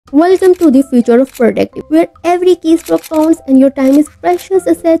Welcome to the future of productivity, where every keystroke counts and your time is precious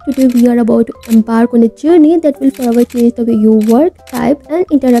asset. Today we are about to embark on a journey that will forever change the way you work, type and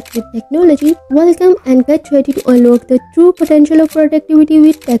interact with technology. Welcome and get ready to unlock the true potential of productivity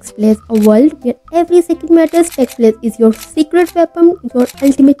with TextPlace, a world where every second matters. TextPlace is your secret weapon, your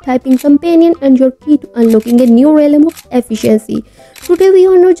ultimate typing companion and your key to unlocking a new realm of efficiency. Today we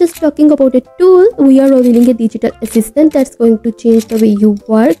are not just talking about a tool, we are revealing a digital assistant that's going to change the way you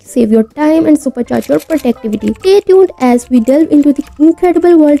work, save your time and supercharge your productivity. Stay tuned as we delve into the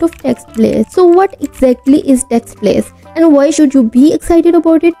incredible world of TextPlace. So what exactly is TextPlace? And why should you be excited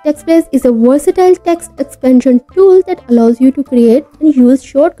about it? TextPlace is a versatile text expansion tool that allows you to create and use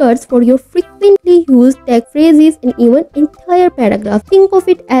shortcuts for your frequently used text phrases and even entire paragraphs. Think of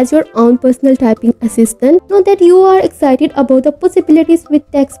it as your own personal typing assistant. Now that you are excited about the possibilities with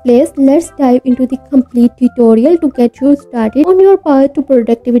TextPlace, let's dive into the complete tutorial to get you started on your path to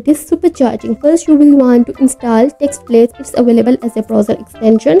productivity supercharging. First, you will want to install TextPlace. It's available as a browser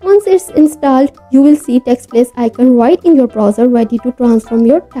extension. Once it's installed, you will see TextPlace icon right in your browser, ready to transform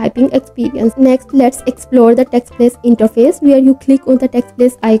your typing experience. Next, let's explore the TextPlace interface. Where you click on the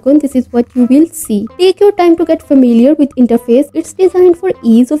TextPlace icon, this is what you will see. Take your time to get familiar with interface. It's designed for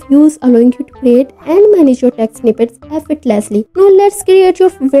ease of use, allowing you to create and manage your text snippets effortlessly. Now let's create your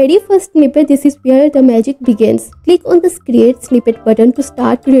very first snippet. This is where the magic begins. Click on the create snippet button to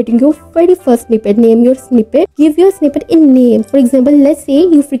start creating your very first snippet. Name your snippet. Give your snippet a name. For example, let's say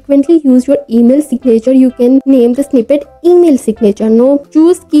you frequently use your email signature. You can name the snippet email signature. Now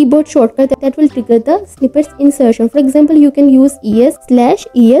choose keyboard shortcut that will trigger the snippet's insertion. For example, you can use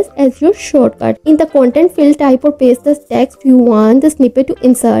es/es as your shortcut. In the content field, type or paste the text you want the snippet to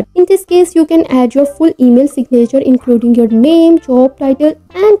insert. In this case, you can add your full email signature, including your name, job title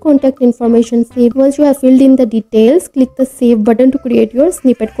and contact information. Save. Once you have filled in the details, click the save button to create your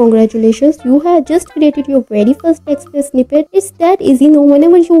snippet. Congratulations, you have just created your very first TextPlace snippet. It's that easy. Now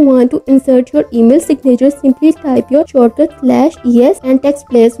whenever you want to insert your email signature, simply type your shortcut /es and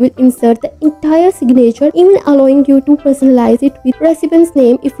TextPlace will insert the entire signature, even allowing you to personalize it with recipient's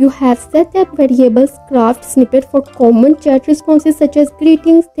name. If you have set up variables, craft snippet for common chat responses such as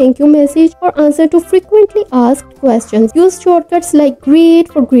greetings, thank you message or answer to frequently asked questions. Use shortcuts like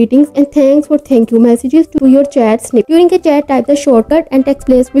greet for greetings and thanks for thank you messages to your chat snippet. During a chat, type the shortcut and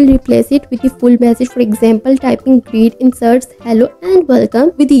TextPlace will replace it with the full message. For example, typing greet inserts hello and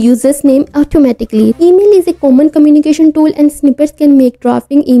welcome with the user's name automatically. Email is a common communication tool and snippets can make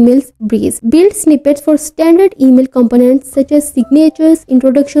drafting emails breeze. Build snippets for standard email components such as signatures,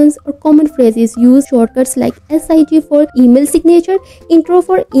 introductions or common phrases. Use shortcuts like SIG for email signature, intro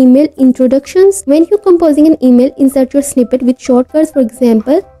for email introductions. When you're composing an email, insert your snippet with shortcuts. For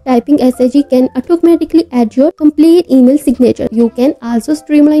example, typing SIG can automatically add your complete email signature. You can also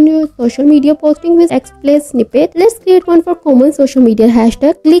streamline your social media posting with TextPlace snippet. Let's create one for common social media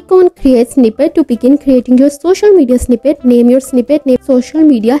hashtag. Click on create snippet to begin creating your social media snippet. Name your snippet, name social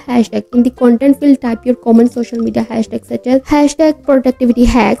media hashtag. In the content field, type your common social media hashtags such as hashtag productivity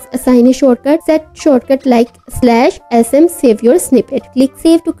hacks. Assign a shortcut. Set shortcut like /sm. Save your snippet. Click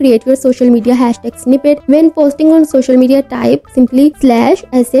save to create your social media hashtag snippet. When posting on social media, type simply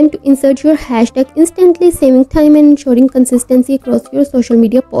 /sm to insert your hashtag instantly, saving time and ensuring consistency across your social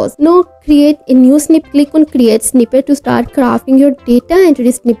media posts. Now create a new snippet. Click on create snippet to start crafting your data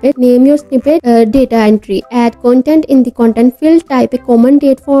entry snippet. Name your snippet data entry. Add content in the content field. Type a common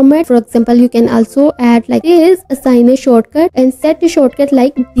date format. For example, you can also add like this. Assign a shortcut and set a shortcut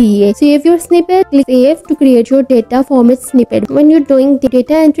like DA. Save your snippet. Click save to create your data format snippet. When you're doing the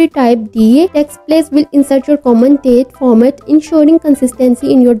data entry, type DA. TextPlace will insert your common date format, ensuring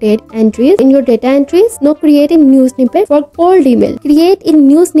consistency in your data entries. Now create a new snippet for cold email. Create a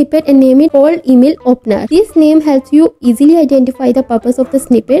new snippet and name it cold email opener. This name helps you easily identify the purpose of the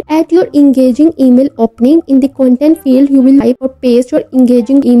snippet. Add your engaging email opening. In the content field, you will type or paste your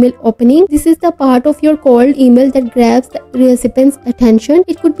engaging email opening. This is the part of your cold email that grabs the recipient's attention.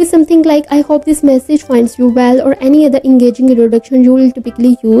 It could be something like I hope this message finds you well or any other engaging introduction you will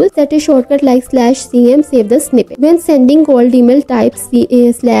typically use. Set a shortcut like /cm. Save the snippet. When sending cold email, type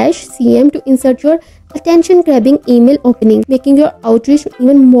 /cm to insert your attention-grabbing email opening, making your outreach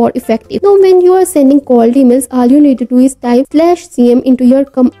even more effective. Now, when you are sending cold emails, all you need to do is type /cm into your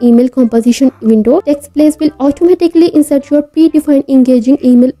email composition window. TextPlace will automatically insert your predefined engaging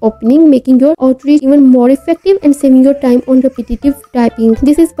email opening, making your outreach even more effective and saving your time on repetitive typing.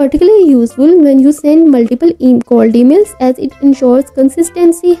 This is particularly useful when you send multiple cold emails, as it ensures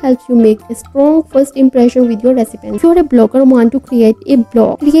consistency, helps you make a strong first impression with your recipients. If you are a blogger and want to create a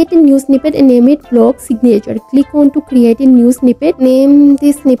blog, create a new snippet and name it blog signature. Click on to create a new snippet. Name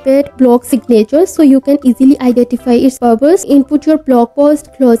the snippet block signature so you can easily identify its purpose. Input your blog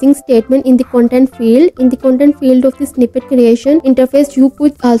post closing statement in the content field. In the content field of the snippet creation interface, you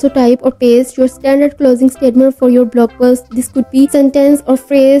could also type or paste your standard closing statement for your blog post. This could be sentence or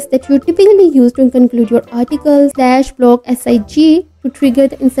phrase that you typically use to conclude your article. /blog sig. To trigger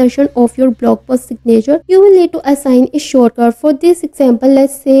the insertion of your blog post signature, you will need to assign a shortcut. For this example,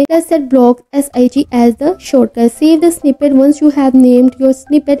 let's set blog sig as the shortcut. Save the snippet. Once you have named your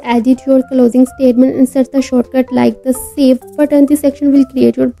snippet, edit your closing statement, insert the shortcut like the save button. This section will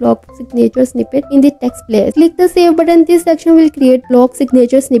create your blog signature snippet in the text place. Click the save button. This section will create blog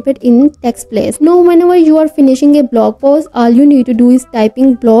signature snippet in text place. Now, whenever you are finishing a blog post, all you need to do is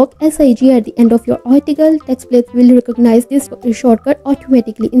typing blog sig at the end of your article. Text place will recognize this shortcut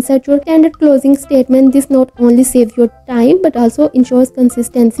automatically. Insert your standard closing statement. This not only saves your time but also ensures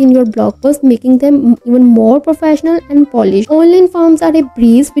consistency in your blog post, making them even more professional and polished. Online forms are a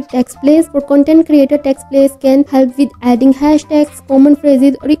breeze with text place. For content creator, text place can help with adding hashtags, common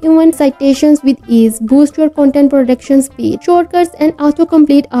phrases, or even citations with ease. Boost your content production speed. Shortcuts and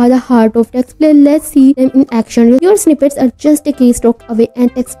autocomplete are the heart of text place. Let's see them in action. Your snippets are just a keystroke away,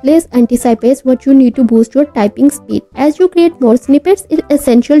 and text place anticipates what you need to boost your typing speed. As you create more snippets, it's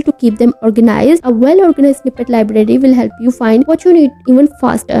essential to keep them organized. A well-organized snippet library will help you find what you need even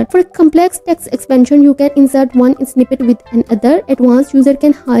faster. For complex text expansion, you can insert one snippet with another. Advanced user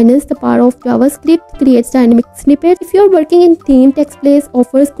can harness the power of JavaScript, create dynamic snippets. If you're working in team, text place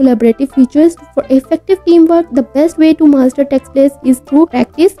offers collaborative features. For effective teamwork, the best way to master text place is through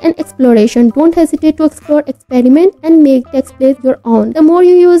practice and exploration. Don't hesitate to explore, experiment, and make text place your own. The more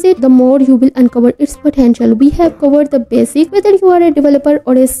you use it, the more you will uncover its potential. We have covered the basics. Whether you are a developer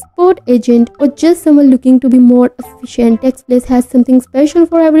or a support agent or just someone looking to be more efficient, TextPlace has something special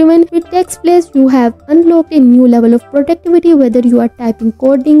for everyone. With TextPlace, you have unlocked a new level of productivity. Whether you are typing,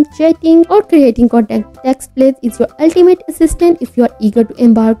 coding, chatting, or creating content, TextPlace is your ultimate assistant. If you are eager to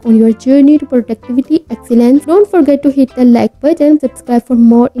embark on your journey to productivity excellence, don't forget to hit the like button, subscribe for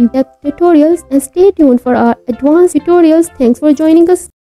more in-depth tutorials, and stay tuned for our advanced tutorials. Thanks for joining us.